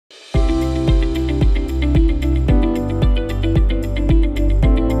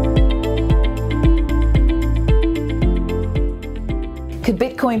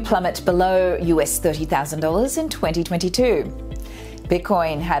Bitcoin plummet below US $30,000 in 2022.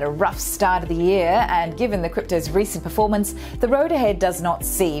 Bitcoin had a rough start of the year, and given the crypto's recent performance, the road ahead does not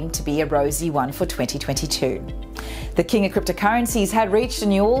seem to be a rosy one for 2022. The king of cryptocurrencies had reached a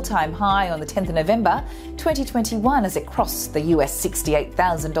new all-time high on the 10th of November 2021 as it crossed the US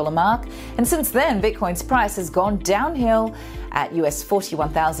 $68,000 mark, and since then Bitcoin's price has gone downhill at US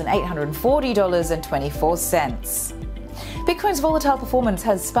 $41,840.24. Bitcoin's volatile performance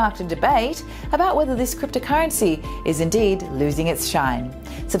has sparked a debate about whether this cryptocurrency is indeed losing its shine.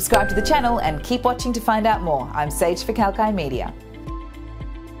 Subscribe to the channel and keep watching to find out more. I'm Sage for Kalkine Media.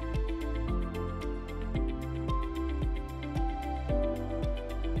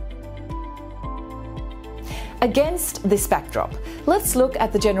 Against this backdrop, let's look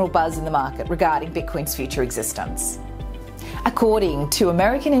at the general buzz in the market regarding Bitcoin's future existence. According to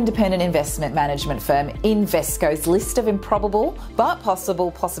American independent investment management firm Invesco's list of improbable but possible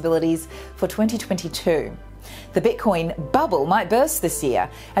possibilities for 2022, the Bitcoin bubble might burst this year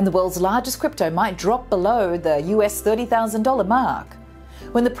and the world's largest crypto might drop below the US $30,000 mark.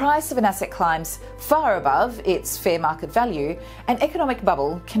 When the price of an asset climbs far above its fair market value, an economic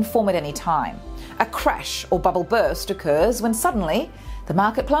bubble can form at any time. A crash or bubble burst occurs when suddenly the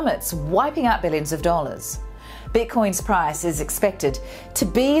market plummets, wiping out billions of dollars. Bitcoin's price is expected to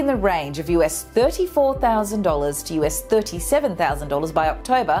be in the range of US $34,000 to US $37,000 by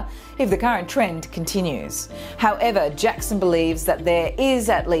October if the current trend continues. However, Jackson believes that there is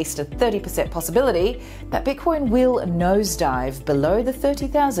at least a 30% possibility that Bitcoin will nosedive below the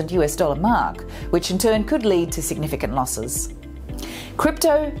 $30,000 US dollar mark, which in turn could lead to significant losses.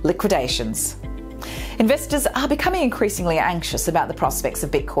 Crypto liquidations. Investors are becoming increasingly anxious about the prospects of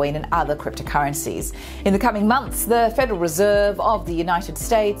Bitcoin and other cryptocurrencies. In the coming months, the Federal Reserve of the United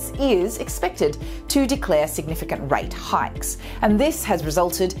States is expected to declare significant rate hikes, and this has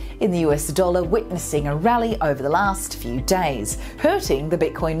resulted in the US dollar witnessing a rally over the last few days, hurting the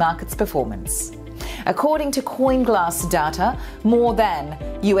Bitcoin market's performance. According to CoinGlass data, more than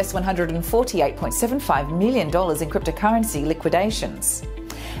US $148.75 million in cryptocurrency liquidations.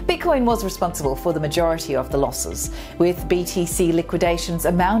 Bitcoin was responsible for the majority of the losses, with BTC liquidations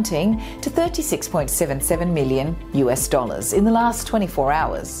amounting to $36.77 million US dollars in the last 24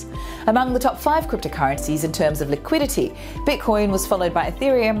 hours. Among the top 5 cryptocurrencies in terms of liquidity, Bitcoin was followed by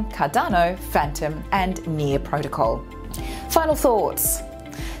Ethereum, Cardano, Phantom, and Near Protocol. Final thoughts.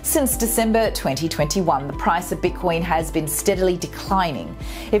 Since December 2021, the price of Bitcoin has been steadily declining.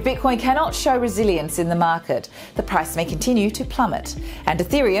 If Bitcoin cannot show resilience in the market, the price may continue to plummet, and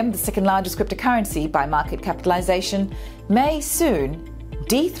Ethereum, the second largest cryptocurrency by market capitalisation, may soon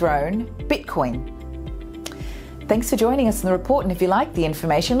dethrone Bitcoin. Thanks for joining us in the report, and if you like the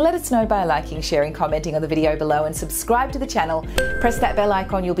information, let us know by liking, sharing, commenting on the video below, and subscribe to the channel. Press that bell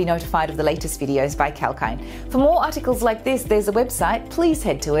icon, you'll be notified of the latest videos by Kalkine. For more articles like this, there's a website. Please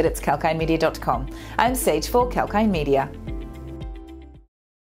head to it, it's kalkinemedia.com. I'm Sage for Kalkine Media.